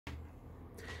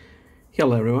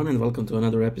Hello everyone and welcome to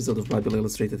another episode of Bible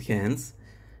Illustrated Hands.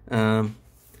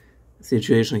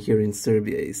 Situation here in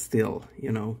Serbia is still,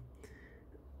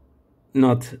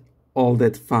 not all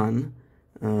that fun.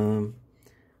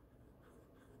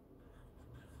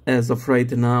 As of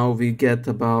right now, we get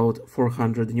about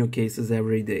 400 new cases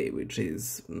every day, which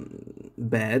is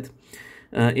bad.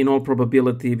 In all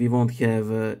probability, we won't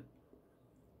have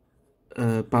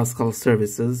Paschal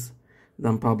services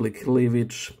done publicly,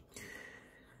 which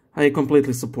I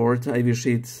completely support. I wish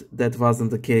that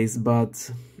wasn't the case,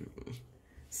 but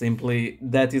simply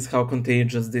that is how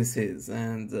contagious this is.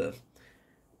 And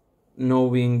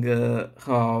knowing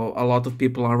how a lot of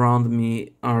people around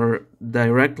me are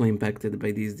directly impacted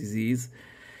by this disease,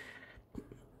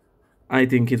 I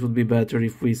think it would be better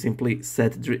if we simply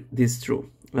set this through.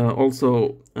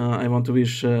 Also, I want to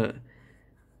wish a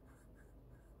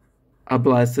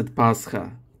blessed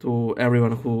Pascha to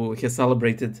everyone who has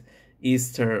celebrated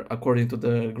Easter according to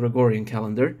the Gregorian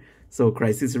calendar, so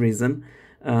Christ is risen.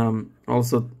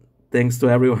 Also, thanks to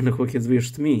everyone who has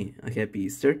wished me a happy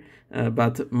Easter,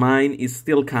 but mine is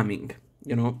still coming,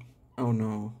 Oh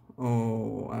no,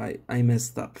 I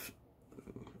messed up.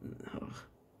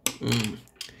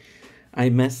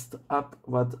 I messed up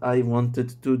what I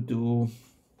wanted to do,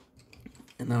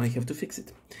 and now I have to fix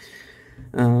it.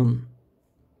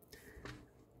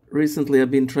 Recently, I've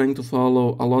been trying to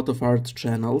follow a lot of art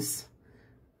channels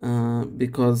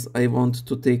because I want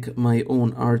to take my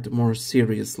own art more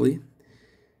seriously,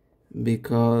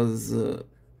 because,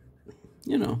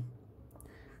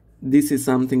 this is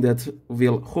something that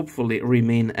will hopefully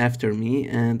remain after me,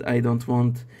 and I don't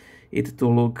want it to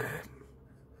look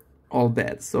all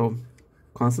bad, so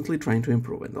constantly trying to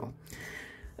improve and all.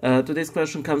 Today's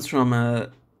question comes from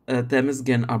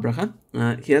Temesgen Abraha.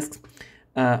 He asks,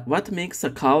 what makes a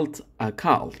cult a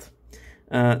cult?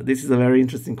 This is a very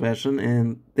interesting question,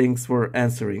 and thanks for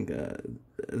answering,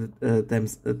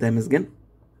 Temesgen.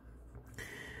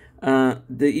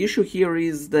 The issue here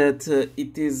is that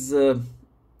it is,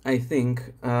 I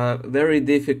think, very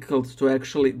difficult to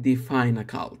actually define a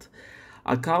cult.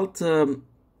 A cult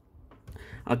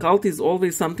is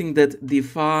always something that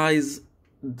defies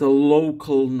the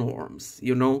local norms,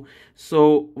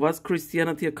 So was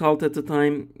Christianity a cult at the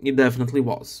time? It definitely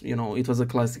was. It was a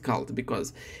classic cult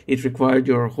because it required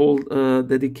your whole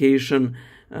dedication.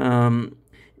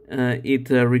 It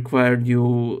required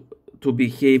you to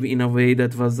behave in a way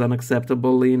that was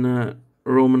unacceptable in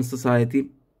Roman society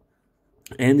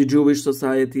and the Jewish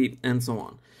society and so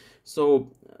on. So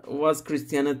was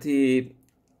Christianity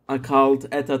a cult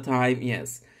at a time?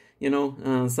 Yes.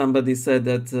 Somebody said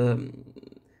that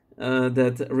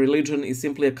that religion is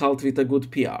simply a cult with a good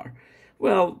PR.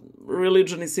 Well,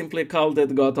 religion is simply a cult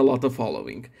that got a lot of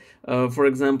following. For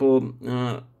example,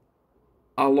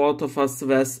 a lot of us,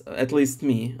 at least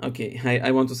me, okay, I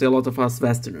want to say a lot of us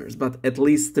Westerners, but at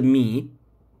least me,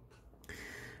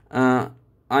 I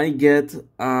get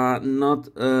I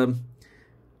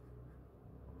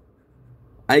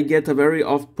get a very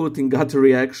off-putting gut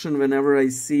reaction whenever I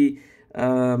see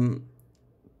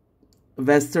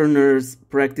Westerners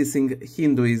practicing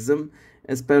Hinduism,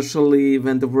 especially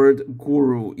when the word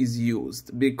guru is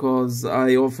used, because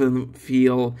I often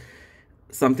feel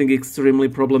something extremely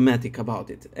problematic about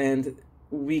it. And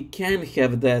we can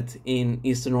have that in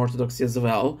Eastern Orthodoxy as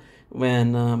well,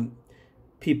 when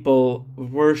people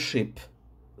worship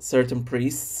certain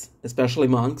priests, especially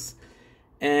monks,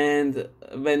 and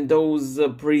when those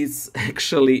priests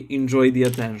actually enjoy the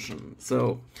attention.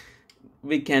 So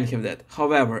we can have that.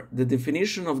 However, the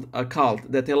definition of a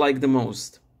cult that I like the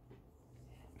most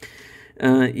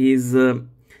is that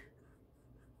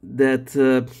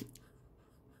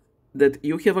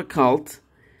you have a cult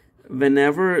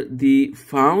whenever the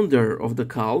founder of the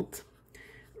cult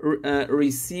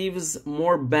receives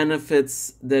more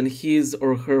benefits than his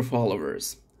or her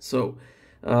followers. So,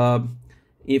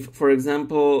 if, for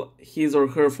example, his or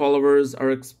her followers are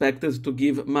expected to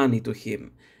give money to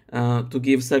him, to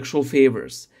give sexual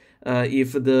favors,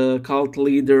 if the cult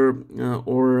leader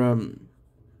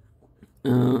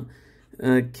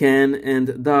can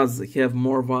and does have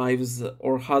more wives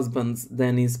or husbands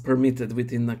than is permitted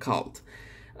within the cult,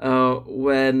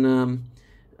 when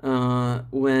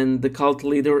the cult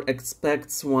leader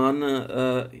expects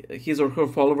his or her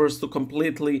followers to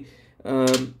completely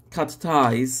cut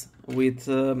ties with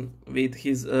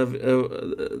his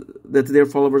that their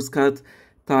followers cut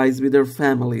ties with their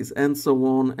families, and so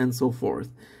on and so forth.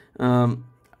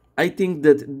 I think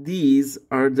that these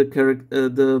are the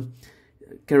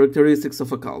characteristics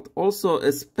of a cult. Also,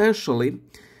 especially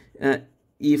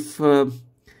if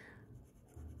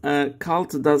a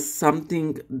cult does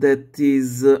something that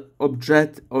is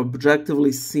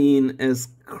objectively seen as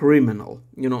criminal,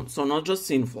 so not just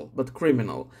sinful, but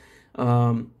criminal.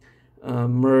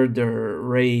 Murder,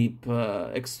 rape,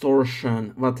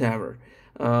 extortion, whatever.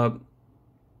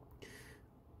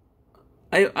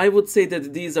 I would say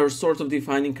that these are sort of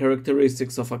defining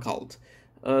characteristics of a cult.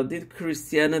 Did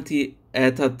Christianity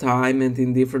at a time and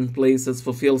in different places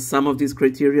fulfill some of these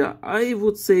criteria? I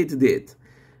would say it did.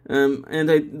 And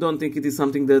I don't think it is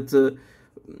something that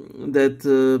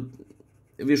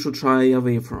we should shy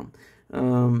away from.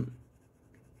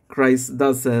 Christ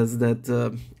does says that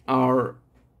our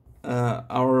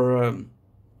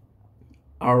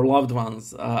loved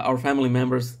ones, our family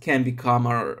members, can become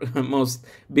our most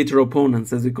bitter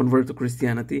opponents as we convert to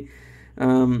Christianity.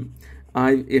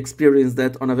 I experienced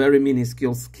that on a very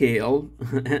minuscule scale,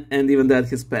 and even that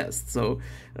has passed. So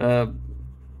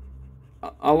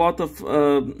a lot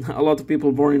of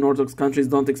people born in Orthodox countries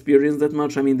don't experience that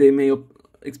much. I mean, they may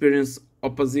experience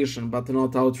opposition, but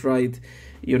not outright,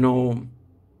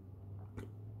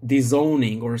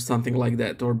 disowning or something like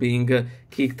that, or being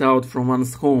kicked out from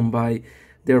one's home by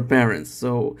their parents.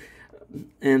 So,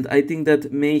 and I think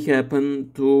that may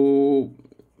happen to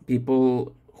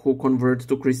people who convert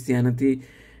to Christianity,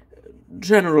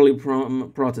 generally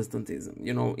from Protestantism,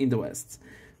 in the West.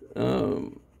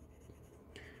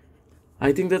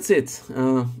 I think that's it.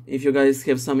 If you guys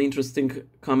have some interesting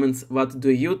comments, what do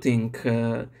you think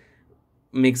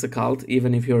makes a cult,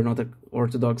 even if you're not a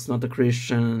Orthodox, not a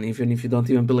Christian, even if you don't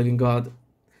even believe in God?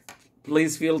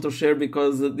 Please feel to share,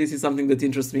 because this is something that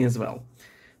interests me as well.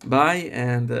 Bye,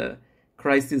 and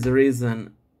Christ is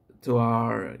risen to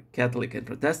our Catholic and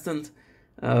Protestant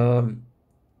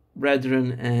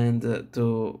brethren, and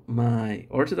to my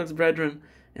Orthodox brethren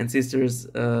and sisters,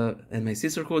 and my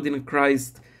sisterhood in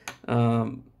Christ.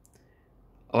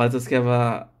 Let us have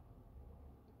a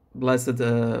blessed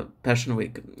Passion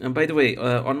Week. And by the way,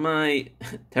 on my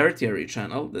tertiary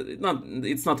channel,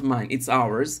 it's not mine, it's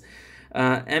ours,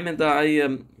 Em and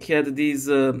I had these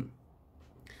 2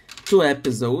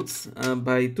 episodes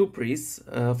by 2 priests,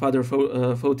 Father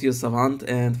Photius Savant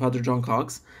and Father John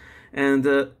Cox, and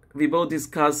we both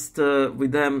discussed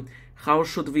with them how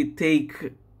should we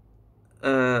take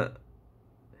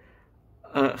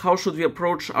how should we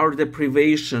approach our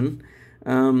deprivation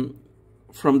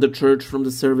from the church, from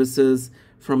the services,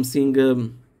 from seeing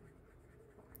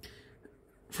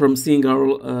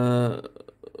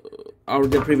our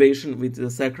deprivation with the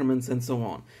sacraments and so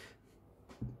on.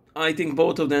 I think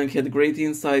both of them had great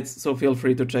insights, so feel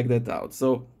free to check that out.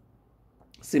 So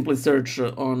simply search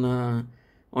on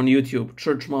YouTube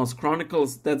Church Mouse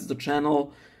Chronicles. That's the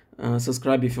channel.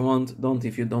 Subscribe if you want, don't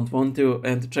if you don't want to,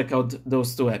 and check out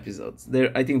those 2 episodes.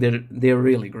 I think they're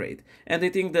really great, and I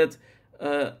think that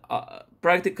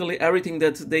practically everything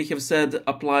that they have said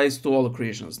applies to all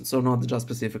Christians, so not just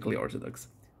specifically Orthodox.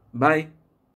 Bye.